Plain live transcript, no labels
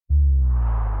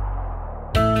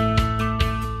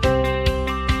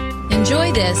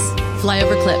Enjoy this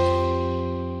flyover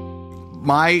clip.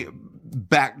 My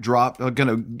backdrop, I'm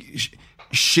going to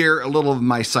share a little of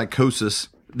my psychosis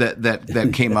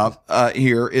that came up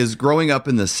here, is growing up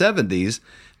in the 70s.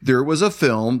 There was a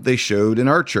film they showed in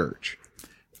our church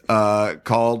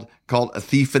called A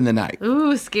Thief in the Night.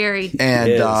 Ooh, scary. And,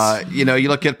 you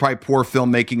look at probably poor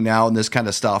filmmaking now and this kind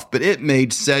of stuff, but it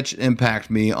made such an impact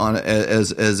me on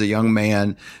as a young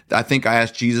man. I think I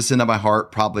asked Jesus into my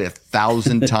heart probably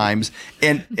 1,000 times.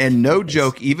 And no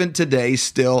joke, even today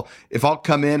still, if I'll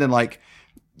come in and like,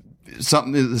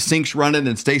 the sink's running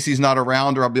and Stacy's not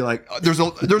around, or I'll be like, there's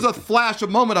a flash of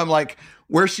moment. I'm like,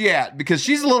 where's she at? Because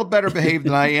she's a little better behaved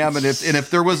than I am. And if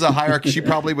there was a hierarchy, she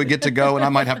probably would get to go and I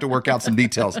might have to work out some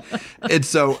details. And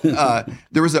so,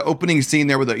 there was an opening scene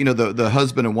there with the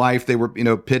husband and wife. They were,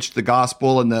 pitched the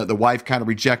gospel, and the wife kind of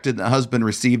rejected, and the husband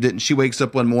received it. And she wakes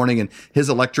up one morning and his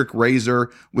electric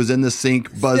razor was in the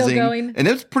sink buzzing. Still going. And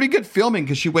it was pretty good filming,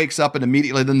 because she wakes up and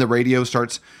immediately then the radio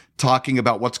starts talking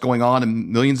about what's going on and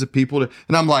millions of people.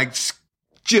 And I'm like,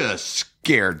 just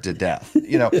scared to death.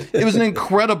 It was an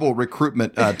incredible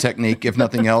recruitment technique, if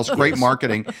nothing else. Great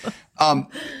marketing.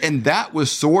 And that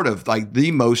was sort of like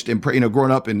the most,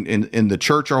 growing up in the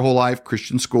church our whole life,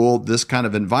 Christian school, this kind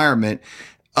of environment.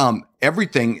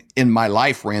 Everything in my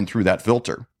life ran through that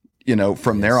filter,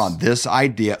 from there on. This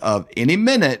idea of any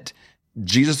minute,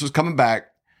 Jesus was coming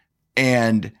back,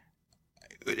 and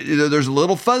there's a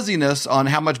little fuzziness on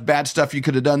how much bad stuff you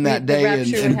could have done that day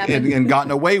and gotten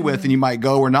away with, and you might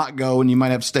go or not go, and you might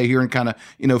have to stay here and kind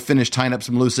of, finish tying up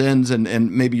some loose ends,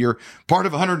 and maybe you're part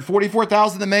of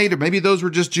 144,000 that made, or maybe those were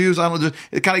just Jews. I don't know.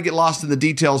 It kind of get lost in the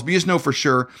details, but you just know for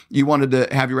sure you wanted to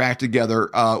have your act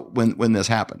together when this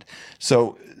happened.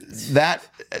 So that,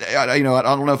 I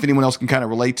don't know if anyone else can kind of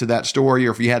relate to that story,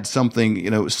 or if you had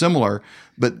something, similar,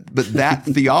 but that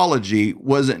theology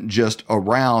wasn't just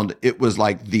around. It was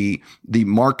like the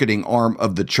marketing arm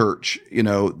of the church,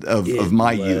 of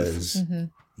my youth. Mm-hmm.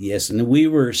 Yes. And we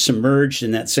were submerged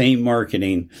in that same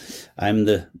marketing. I'm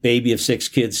the baby of 6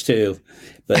 kids too,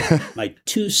 but my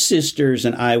 2 sisters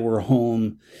and I were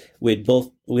home. We'd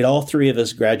all 3 of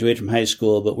us graduated from high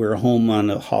school, but we were home on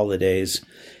the holidays,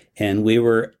 and we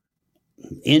were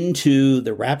into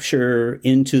the rapture,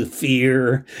 into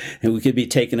fear, and we could be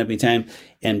taken up any time.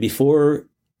 And before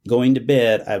going to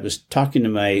bed, I was talking to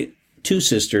my 2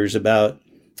 sisters about,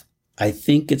 I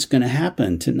think it's going to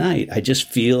happen tonight. I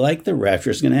just feel like the rapture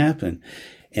is going to happen.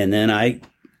 And then I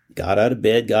got out of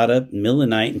bed, got up in the middle of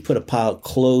the night, and put a pile of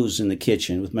clothes in the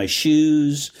kitchen with my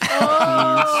shoes,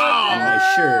 pants, and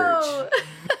my shirt.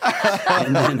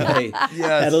 And then I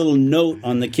had a little note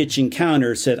on the kitchen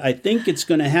counter, said, I think it's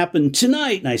going to happen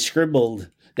tonight. And I scribbled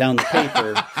down the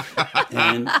paper.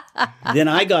 And then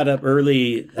I got up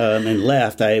early and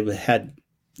left. I had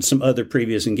some other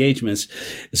previous engagements.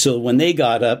 So when they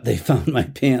got up, they found my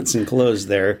pants and clothes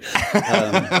there.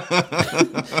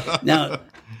 Now,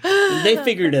 they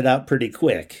figured it out pretty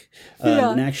quick.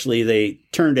 And actually, they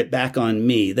turned it back on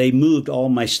me. They moved all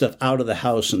my stuff out of the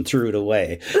house and threw it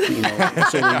away. So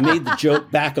they made the joke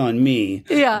back on me.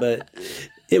 Yeah. But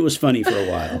it was funny for a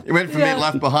while. It went from being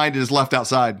left behind to just left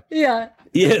outside. Yeah.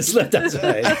 Yes, left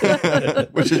outside.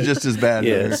 Which is just as bad.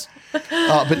 Yes.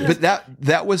 But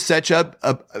that was such a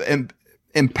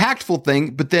impactful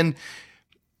thing. But then,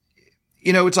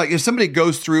 it's like if somebody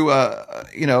goes through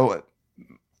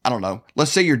I don't know,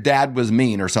 let's say your dad was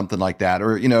mean or something like that,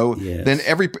 or, then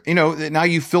now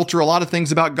you filter a lot of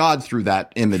things about God through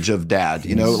that image of dad,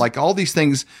 like all these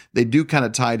things, they do kind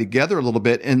of tie together a little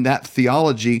bit. And that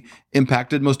theology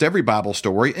impacted most every Bible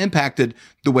story, impacted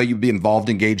the way you'd be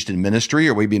engaged in ministry,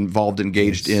 or we'd be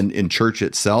engaged in church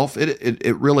itself.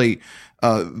 It really,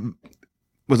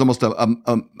 was almost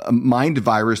a mind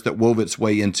virus that wove its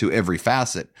way into every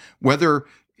facet. Whether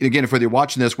you're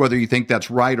watching this, whether you think that's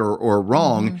right or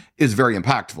wrong, is very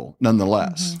impactful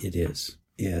nonetheless. It is,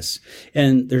 yes.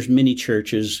 And there's many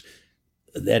churches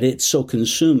that it's so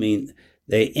consuming,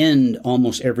 they end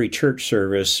almost every church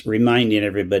service reminding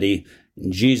everybody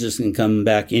Jesus can come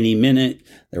back any minute,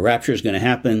 the rapture is going to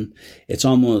happen. It's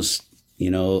almost,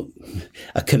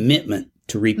 a commitment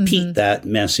to repeat that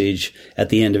message at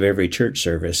the end of every church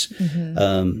service.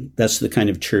 That's the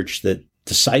kind of church that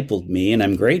discipled me, and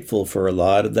I'm grateful for a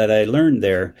lot that I learned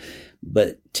there.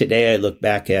 But today I look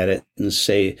back at it and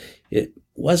say it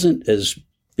wasn't as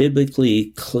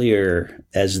biblically clear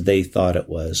as they thought it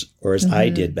was, or as I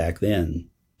did back then.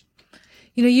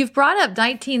 You've brought up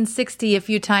 1960 a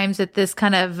few times at this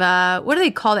kind of, what do they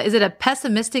call it? Is it a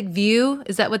pessimistic view?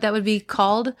 Is that what that would be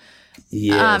called?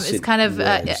 Yes. It's kind of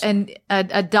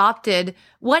adopted.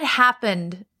 What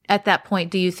happened at that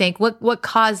point, do you think? What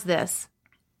caused this?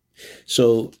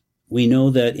 So we know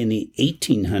that in the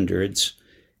 1800s,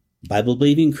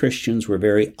 Bible-believing Christians were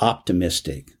very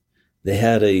optimistic. They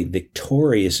had a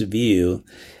victorious view,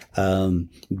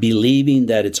 believing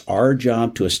that it's our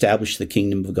job to establish the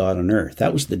kingdom of God on earth.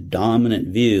 That was the dominant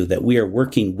view, that we are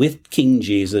working with King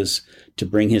Jesus to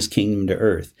bring his kingdom to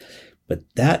earth. But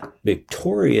that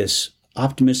victorious,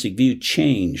 optimistic view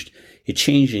changed. It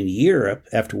changed in Europe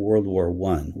after World War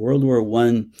I. World War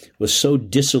I was so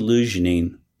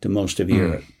disillusioning to most of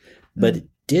Europe, but it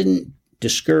didn't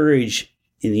discourage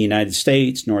in the United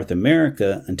States, North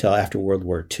America, until after World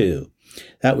War II.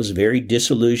 That was very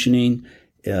disillusioning.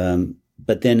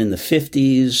 But then in the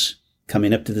 50s,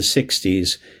 coming up to the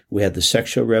 60s, we had the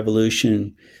sexual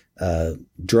revolution,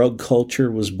 drug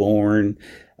culture was born,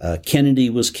 Kennedy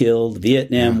was killed, the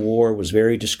Vietnam War was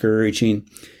very discouraging.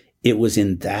 It was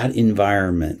in that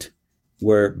environment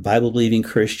where Bible-believing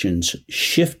Christians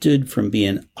shifted from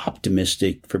being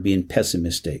optimistic for being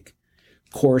pessimistic.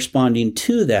 Corresponding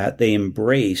to that, they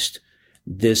embraced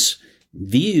this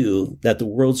view that the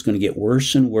world's going to get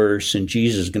worse and worse and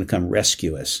Jesus is going to come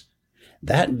rescue us.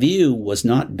 That view was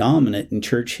not dominant in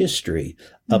church history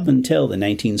up until the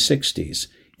 1960s.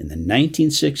 In the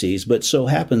 1960s, but so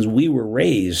happens we were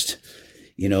raised,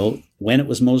 when it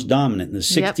was most dominant in the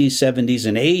 60s, 70s,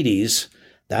 and 80s.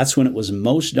 That's when it was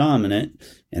most dominant,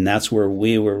 and that's where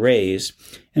we were raised.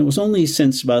 And it was only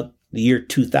since about the year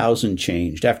 2000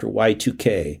 changed, after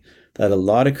Y2K, that a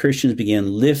lot of Christians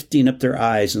began lifting up their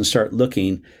eyes and start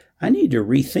looking, I need to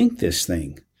rethink this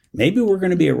thing. Maybe we're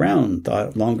going to be around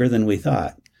longer than we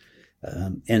thought.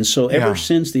 And so ever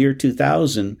since the year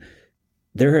 2000,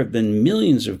 there have been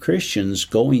millions of Christians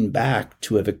going back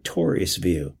to a victorious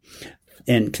view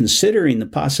and considering the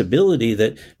possibility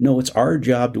that, no, it's our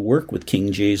job to work with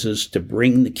King Jesus to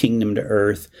bring the kingdom to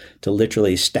earth, to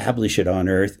literally establish it on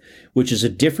earth, which is a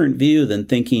different view than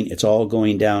thinking it's all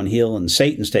going downhill and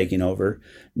Satan's taking over.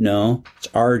 No, it's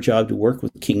our job to work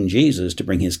with King Jesus to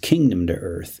bring his kingdom to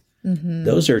earth. Mm-hmm.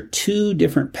 Those are two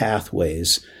different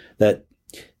pathways that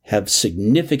have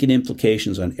significant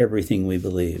implications on everything we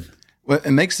believe. Well,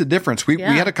 it makes a difference. We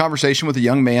had a conversation with a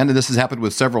young man, and this has happened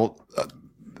with several.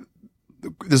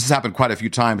 This has happened quite a few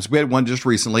times. We had one just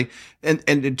recently,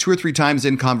 and 2 or 3 times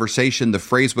in conversation, the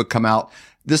phrase would come out,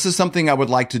 "This is something I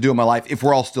would like to do in my life if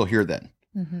we're all still here then."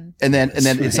 Mm-hmm. And then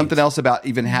it's something else about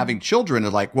even having children.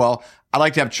 It's like, well, I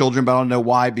like to have children, but I don't know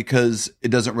why, because it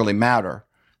doesn't really matter.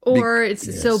 Or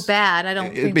it's so bad. I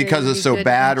don't think because it's so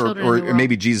bad, or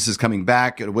maybe Jesus is coming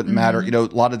back. It wouldn't matter. A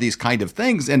lot of these kind of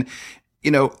things. And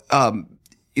you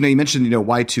mentioned,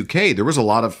 Y2K. There was a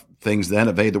lot of things then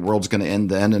of, hey, the world's going to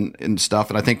end then and stuff.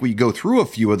 And I think when you go through a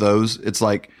few of those, it's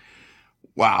like,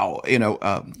 wow.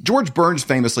 George Burns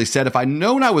famously said, if I'd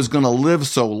known I was going to live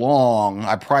so long,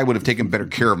 I probably would have taken better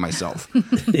care of myself.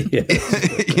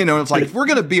 It's like, if we're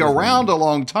going to be around a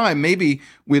long time, maybe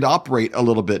we'd operate a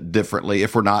little bit differently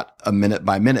if we're not a minute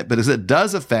by minute. But as it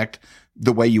does affect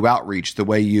the way you outreach, the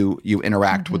way you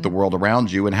interact with the world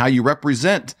around you, and how you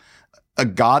represent a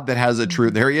God that has a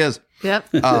truth. There he is.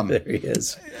 Yep. There he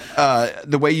is.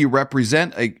 The way you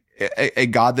represent a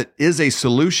God that is a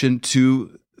solution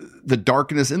to the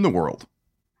darkness in the world.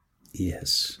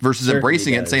 Yes. Versus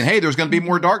embracing it and saying, hey, there's going to be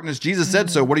more darkness. Jesus said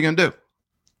so. What are you going to do?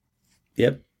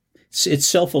 Yep. It's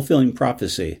self-fulfilling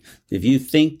prophecy. If you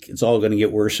think it's all going to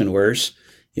get worse and worse,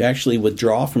 you actually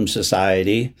withdraw from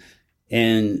society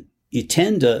and you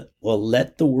tend to,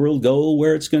 let the world go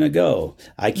where it's going to go.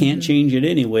 I can't change it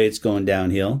anyway. It's going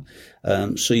downhill.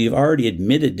 So you've already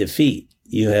admitted defeat.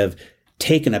 You have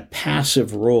taken a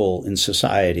passive role in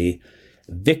society,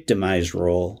 victimized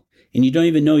role, and you don't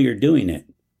even know you're doing it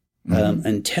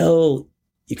until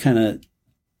you kind of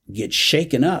get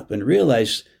shaken up and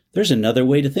realize there's another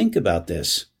way to think about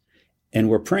this. And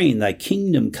we're praying, thy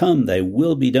kingdom come, thy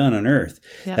will be done on earth.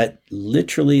 Yep. That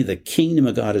literally the kingdom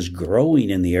of God is growing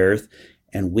in the earth,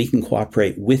 and we can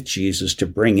cooperate with Jesus to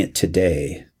bring it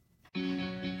today.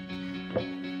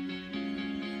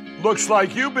 Looks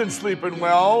like you've been sleeping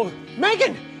well.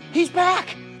 Megan, he's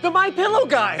back. The My Pillow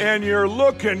guy. And you're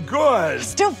looking good.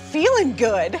 Still feeling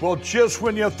good. Well, just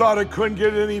when you thought it couldn't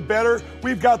get any better,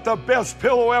 we've got the best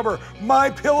pillow ever,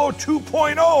 My Pillow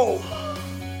 2.0.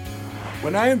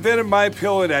 When I invented My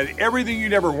Pillow, it had everything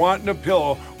you'd ever want in a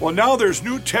pillow. Well, now there's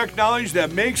new technology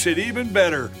that makes it even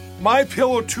better. My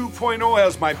Pillow 2.0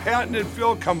 has my patented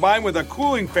fill combined with a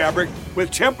cooling fabric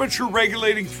with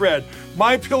temperature-regulating thread.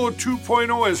 My Pillow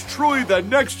 2.0 is truly the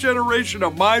next generation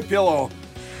of My Pillow.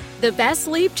 The best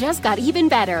sleep just got even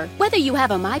better. Whether you have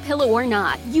a MyPillow or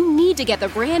not, you need to get the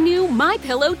brand new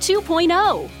MyPillow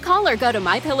 2.0. Call or go to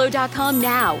MyPillow.com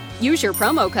now. Use your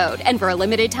promo code, and for a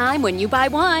limited time when you buy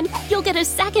one, you'll get a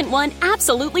second one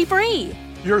absolutely free.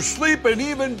 You're sleeping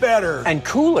even better. And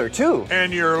cooler, too.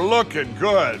 And you're looking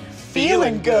good.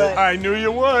 Feeling good. I knew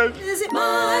you would. Visit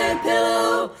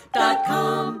MyPillow.com.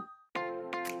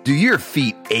 Do your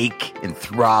feet ache and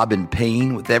throb in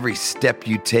pain with every step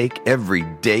you take every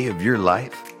day of your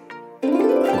life?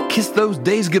 Well, kiss those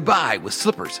days goodbye with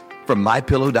slippers from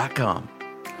MyPillow.com.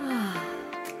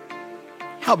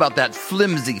 How about that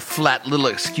flimsy, flat little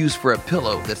excuse for a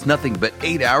pillow that's nothing but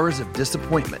 8 hours of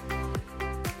disappointment,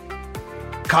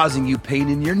 causing you pain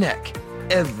in your neck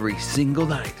every single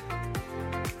night?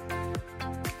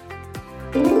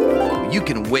 You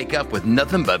can wake up with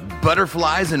nothing but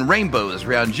butterflies and rainbows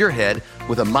around your head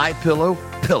with a MyPillow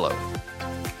pillow.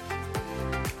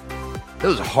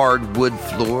 Those hardwood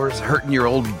floors hurting your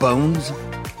old bones?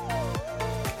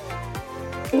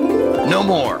 No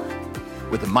more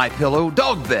with a MyPillow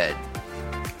dog bed.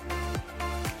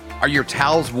 Are your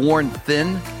towels worn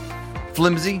thin,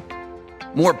 flimsy,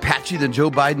 more patchy than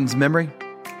Joe Biden's memory?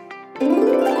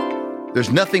 There's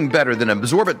nothing better than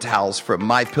absorbent towels from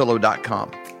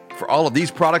MyPillow.com. For all of these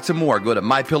products and more, go to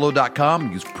MyPillow.com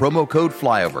and use promo code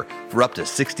FLYOVER for up to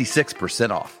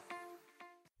 66% off.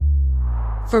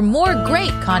 For more great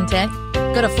content,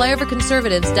 go to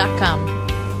flyoverconservatives.com.